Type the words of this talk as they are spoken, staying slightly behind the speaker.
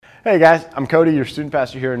Hey guys, I'm Cody, your student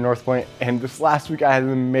pastor here in North Point, and this last week I had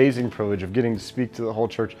an amazing privilege of getting to speak to the whole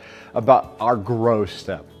church about our Grow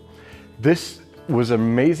Step. This was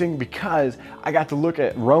amazing because I got to look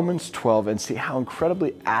at Romans 12 and see how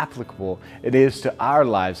incredibly applicable it is to our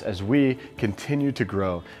lives as we continue to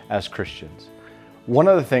grow as Christians. One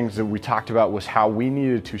of the things that we talked about was how we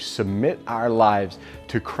needed to submit our lives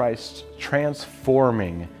to Christ's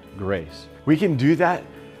transforming grace. We can do that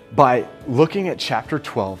by looking at chapter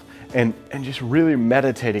 12 and just really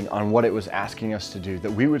meditating on what it was asking us to do, that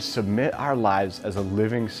we would submit our lives as a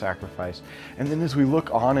living sacrifice. And then as we look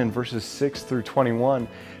on in verses 6 through 21,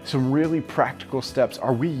 some really practical steps.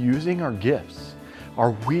 Are we using our gifts?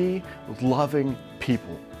 Are we loving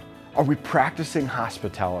people? Are we practicing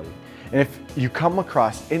hospitality? And if you come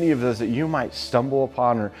across any of those that you might stumble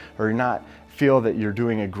upon or not feel that you're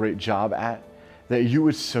doing a great job at, that you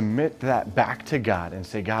would submit that back to God and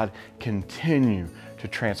say, God, continue to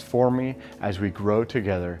transform me as we grow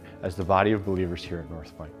together as the body of believers here at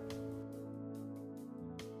North Point.